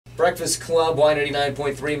Breakfast Club,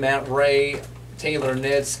 Y99.3, Matt Ray, Taylor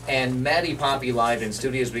Nitz, and Maddie Poppe live in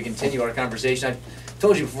studio as we continue our conversation. I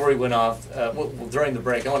told you before we went off, during the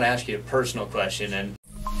break, I want to ask you a personal question. And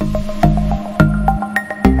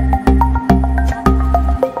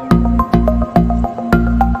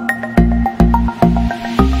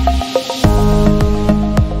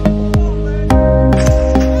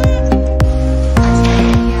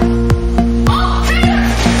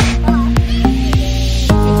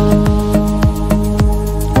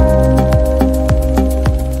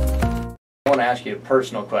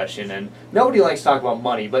personal question, and nobody likes to talk about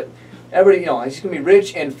money, but everybody, you know, he's going to be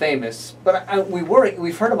rich and famous, but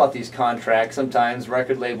we've heard about these contracts sometimes,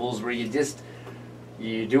 record labels, where you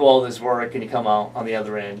do all this work and you come out on the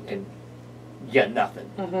other end and you get nothing.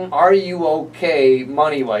 Mm-hmm. Are you okay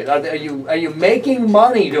money-wise? Are you making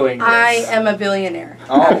money doing this? I am a billionaire.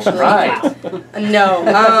 Oh, actually. Right. No,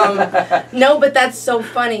 no, but that's so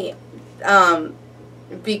funny,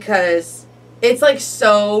 because it's like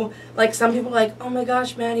so, like some people are like, oh my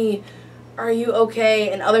gosh, Maddie, are you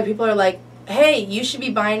okay? And other people are like, hey, you should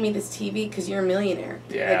be buying me this TV because you're a millionaire.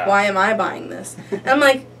 Yeah. Like, why am I buying this? And I'm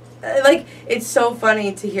like, it's so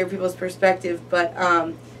funny to hear people's perspective. But,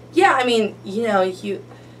 yeah, I mean, you know, you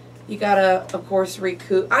gotta, of course,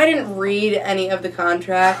 recoup. I didn't read any of the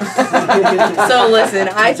contracts. So listen,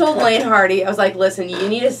 I told Lane Hardy, I was like, listen, you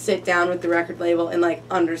need to sit down with the record label and, like,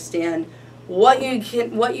 understand what you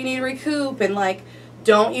need to recoup, and like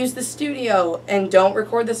don't use the studio and don't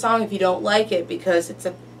record the song if you don't like it, because it's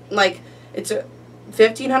a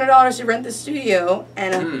 $1,500 to rent the studio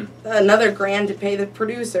and another grand to pay the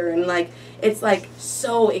producer, and like it's like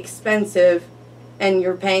so expensive, and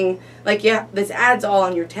you're paying like, yeah, this ad's all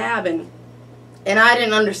on your tab, and I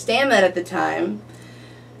didn't understand that at the time,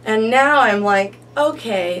 and now I'm like,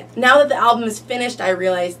 okay, now that the album is finished, I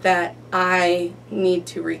realize that I need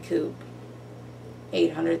to recoup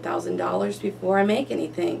 $800,000 before I make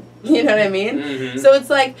anything. You know what I mean? Mm-hmm. So it's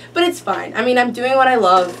like, but it's fine. I mean, I'm doing what I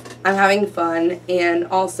love. I'm having fun, and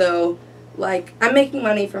also, like, I'm making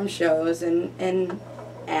money from shows and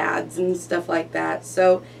ads and stuff like that.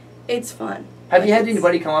 So it's fun. Have you had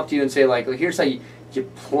anybody come up to you and say, like, well, here's how you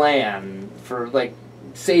plan for, like,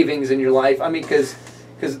 savings in your life? I mean, because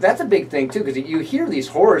that's a big thing, too, because you hear these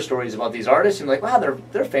horror stories about these artists, and you're like, wow,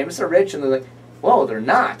 they're famous, they're rich, and they're like, whoa, they're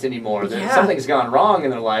not anymore. Yeah. Something's gone wrong in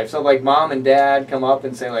their life. So, like, mom and dad come up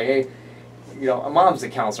and say, like, hey, you know, mom's the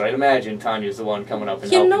counselor. I'd imagine Tanya's the one coming up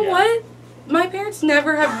and helping you. You know what? My parents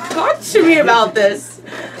never have talked to me about this.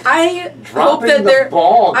 I hope that they're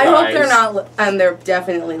not, and they're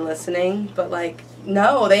definitely listening, but, like,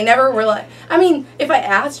 no, they never were like, I mean, if I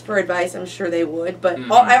asked for advice, I'm sure they would, but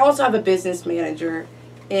I also have a business manager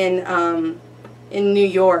in New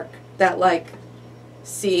York that, like,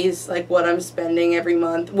 sees like what I'm spending every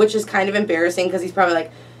month, which is kind of embarrassing because he's probably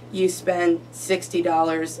like, you spend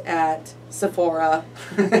 $60 at Sephora.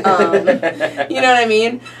 You know what I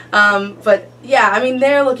mean? But yeah, I mean,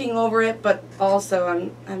 they're looking over it, but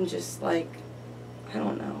also I'm just like, I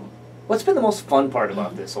don't know. What's been the most fun part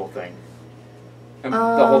about this whole thing? The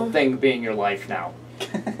whole thing being your life now.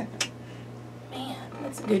 Man,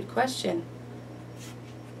 that's a good question.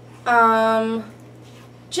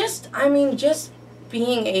 Just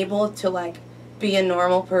being able to, like, be a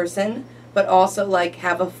normal person, but also, like,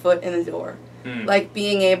 have a foot in the door. Like,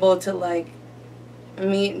 being able to, like,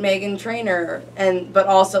 meet Megan Trainor, but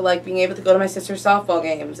also, like, being able to go to my sister's softball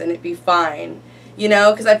games and it be fine. You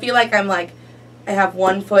know? Because I feel like I'm, like, I have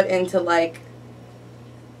one foot into, like,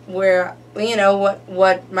 where, you know,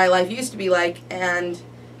 what my life used to be like, and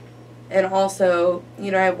also, you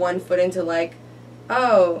know, I have one foot into, like,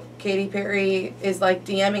 oh, Katy Perry is, like,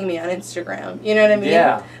 DMing me on Instagram. You know what I mean?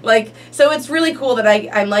 Yeah. Like, so it's really cool that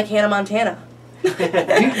I'm like Hannah Montana. Do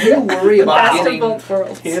you worry about getting... both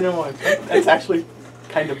worlds. Hannah Montana. That's actually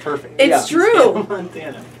kind of perfect. It's true. Hannah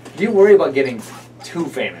Montana. Do you worry about getting too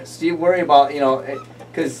famous? Do you worry about, you know,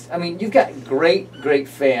 because, I mean, you've got great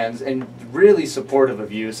fans and really supportive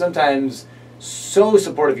of you. Sometimes so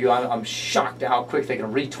supportive of you, I'm shocked at how quick they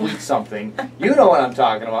can retweet something. You know what I'm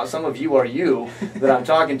talking about. Some of you are you that I'm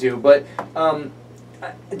talking to. But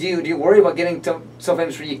do you worry about getting so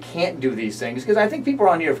famous where you can't do these things? Because I think people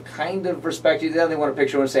around here have kind of respect you. They want a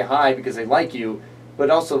picture and say hi because they like you,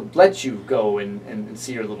 but also let you go and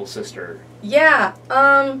see your little sister. Yeah.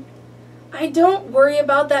 I don't worry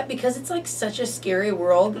about that because it's like such a scary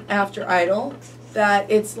world after Idol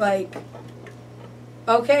that it's like,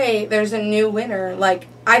 okay, there's a new winner. Like,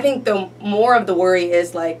 I think the more of the worry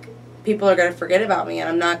is, like, people are going to forget about me and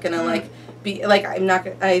I'm not going to, like, be, like,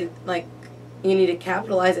 you need to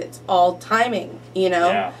capitalize it. It's all timing, you know?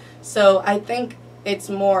 Yeah. So I think it's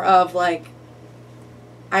more of like,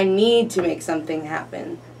 I need to make something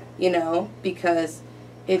happen, you know, because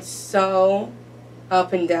it's so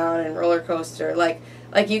up and down and roller coaster. Like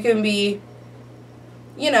you can be,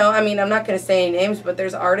 you know, I mean, I'm not going to say any names, but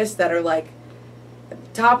there's artists that are like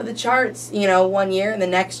top of the charts, you know, one year, and the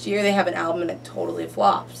next year they have an album and it totally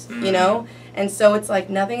flops, you know? And so it's like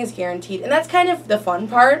nothing is guaranteed. And that's kind of the fun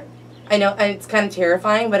part. I know, and it's kind of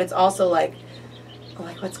terrifying, but it's also like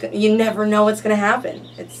you never know what's going to happen.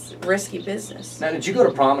 It's risky business. Now, did you go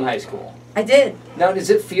to prom in high school? I did. Now, does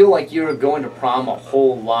it feel like you're going to prom a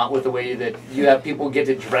whole lot with the way that you have people get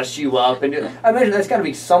to dress you up? And I imagine that's got to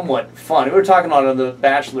be somewhat fun. We were talking about on The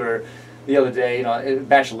Bachelor the other day, you know,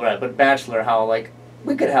 Bachelorette, but Bachelor, how, like,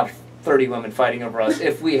 we could have 30 women fighting over us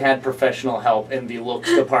if we had professional help in the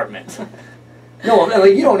looks department. No,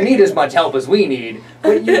 like, you don't need as much help as we need,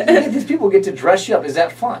 but these people get to dress you up. Is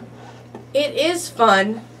that fun? It is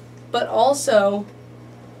fun, but also,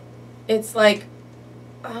 it's like,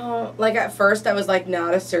 like at first I was like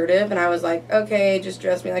not assertive, and I was like, okay, just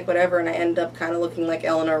dress me like whatever, and I ended up kind of looking like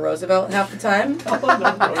Eleanor Roosevelt half the time.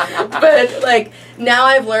 But like, now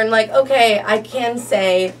I've learned like, okay,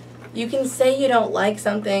 you can say you don't like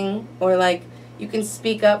something, or like, you can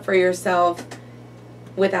speak up for yourself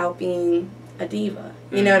without being a diva.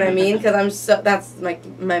 You know what I mean? Because that's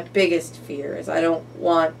my biggest fear is I don't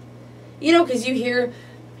want, you know, because you hear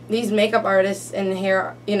these makeup artists and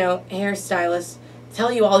hairstylists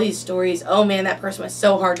tell you all these stories. Oh man, that person was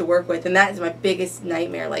so hard to work with, and that is my biggest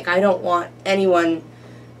nightmare. Like, I don't want anyone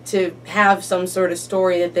to have some sort of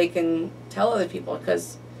story that they can tell other people,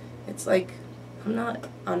 because it's like, I'm not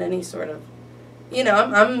on any sort of, you know,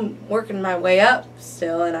 I'm working my way up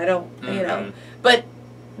still, and I don't, you know, but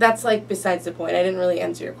that's like besides the point. I didn't really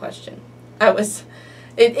answer your question. It's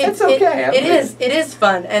okay. It is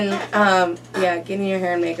fun, and yeah, getting your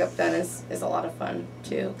hair and makeup done is a lot of fun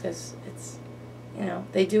too, because it's, you know,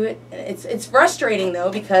 they do it. It's frustrating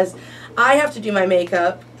though, because I have to do my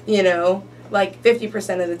makeup, you know, like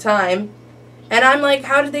 50% of the time, and I'm like,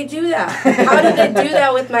 how did they do that? How did they do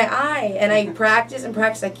that with my eye? And I practice and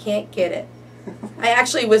practice. I can't get it. I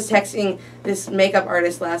actually was texting this makeup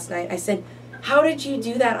artist last night. I said, how did you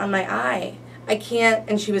do that on my eye? I can't.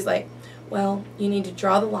 And she was like, well, you need to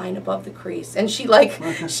draw the line above the crease. And she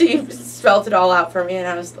spelled it all out for me, and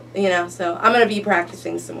I was, you know, so I'm going to be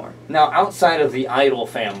practicing some more. Now, outside of the Idol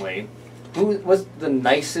family, who was the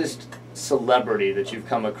nicest celebrity that you've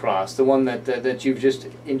come across? The one that you've just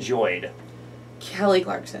enjoyed? Kelly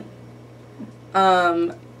Clarkson.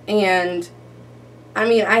 And, I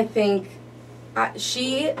mean, I think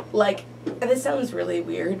she, like, this sounds really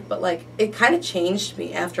weird, but, like, it kind of changed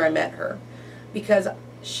me after I met her, because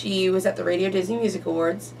she was at the Radio Disney Music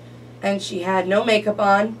Awards, and she had no makeup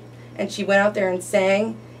on, and she went out there and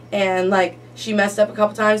sang, and, like, she messed up a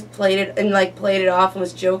couple times, played it off, and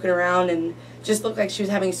was joking around, and just looked like she was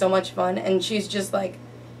having so much fun. And she's just, like,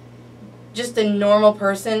 just a normal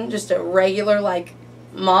person, just a regular, like,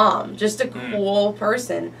 mom, just a cool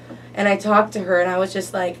person. And I talked to her, and I was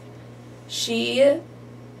just like, she,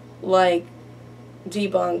 like,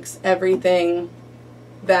 debunks everything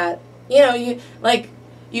that, you know,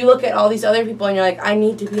 you look at all these other people and you're like, I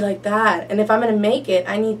need to be like that. And if I'm going to make it,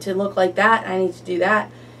 I need to look like that. I need to do that.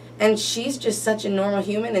 And she's just such a normal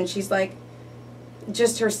human, and she's like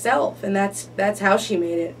just herself. And that's how she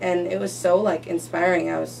made it. And it was so, like, inspiring.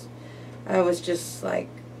 I was just like,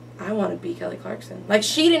 I want to be Kelly Clarkson. Like,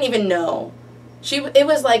 she didn't even know. It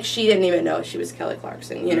was like she didn't even know she was Kelly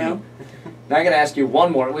Clarkson, you know? Now I'm going to ask you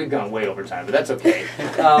one more. We've gone way over time, but that's okay.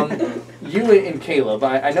 You and Caleb,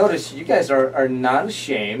 I noticed you guys are not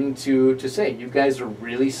ashamed to say you guys are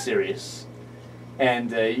really serious,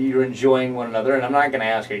 and you're enjoying one another. And I'm not going to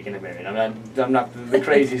ask, are you getting married? I'm not the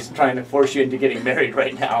crazies trying to force you into getting married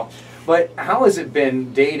right now. But how has it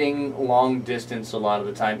been dating long distance a lot of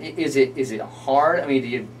the time? Is it hard? I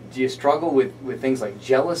mean, do you struggle with things like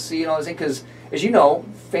jealousy and all those things? Because, as you know,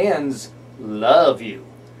 fans love you.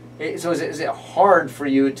 So is it hard for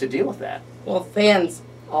you to deal with that? Well, fans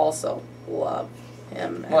also love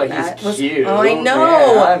him. Well, he's cute. Oh, I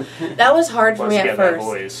know. Yeah. That was hard for me at first.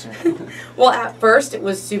 Voice. Well, at first it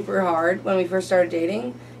was super hard when we first started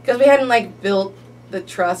dating, because we hadn't, like, built the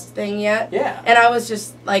trust thing yet. Yeah. And I was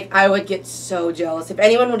just, like, I would get so jealous. If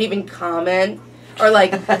anyone would even comment, or,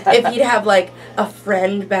 like, if he'd have, like, a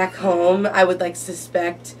friend back home, I would, like,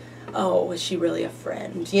 suspect, oh, was she really a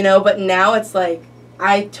friend? You know, but now it's like,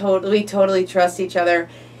 we totally trust each other,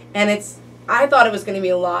 and I thought it was going to be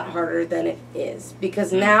a lot harder than it is,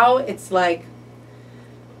 because now it's like,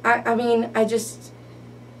 I mean,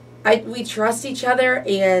 we trust each other,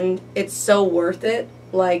 and it's so worth it.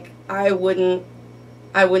 Like, I wouldn't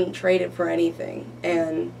I wouldn't trade it for anything.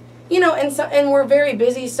 And you know, and we're very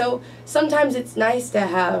busy, so sometimes it's nice to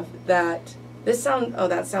have that. That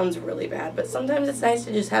sounds really bad, but sometimes it's nice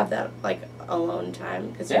to just have that like alone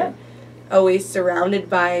time because you're always surrounded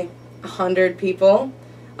by 100 people.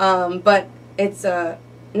 But it's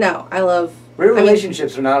no, I love. Real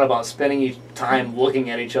relationships are not about spending time looking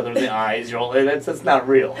at each other in the eyes. That's not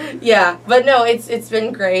real. Yeah, but no, it's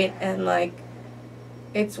been great, and like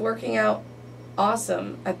it's working out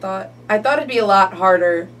awesome. I thought it'd be a lot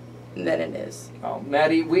harder than it is. Oh,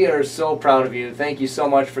 Maddie, we are so proud of you. Thank you so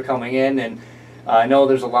much for coming in, and I know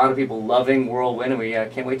there's a lot of people loving Whirlwind, and we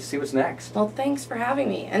can't wait to see what's next. Well, thanks for having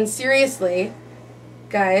me. And seriously,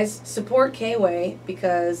 guys, support KWAY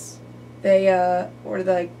because they were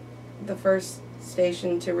the first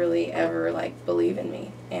station to really ever like believe in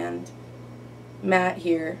me, and Matt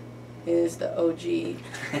here is the OG.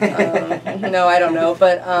 No, I don't know,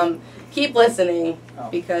 but keep listening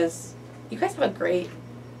because you guys have a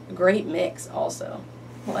great mix also.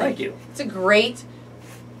 Well, thank you. It's a great.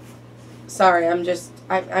 Sorry, I'm just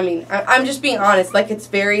being honest. Like it's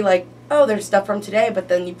very like, oh, there's stuff from today, but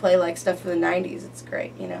then you play like stuff from the 90s. It's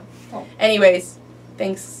great, you know. Oh. Anyways,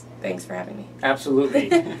 thanks for having me.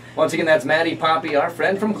 Absolutely. Once again, that's Maddie Poppe, our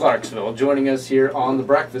friend from Clarksville, joining us here on The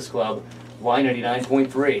Breakfast Club, KWAY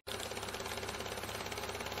 99.3.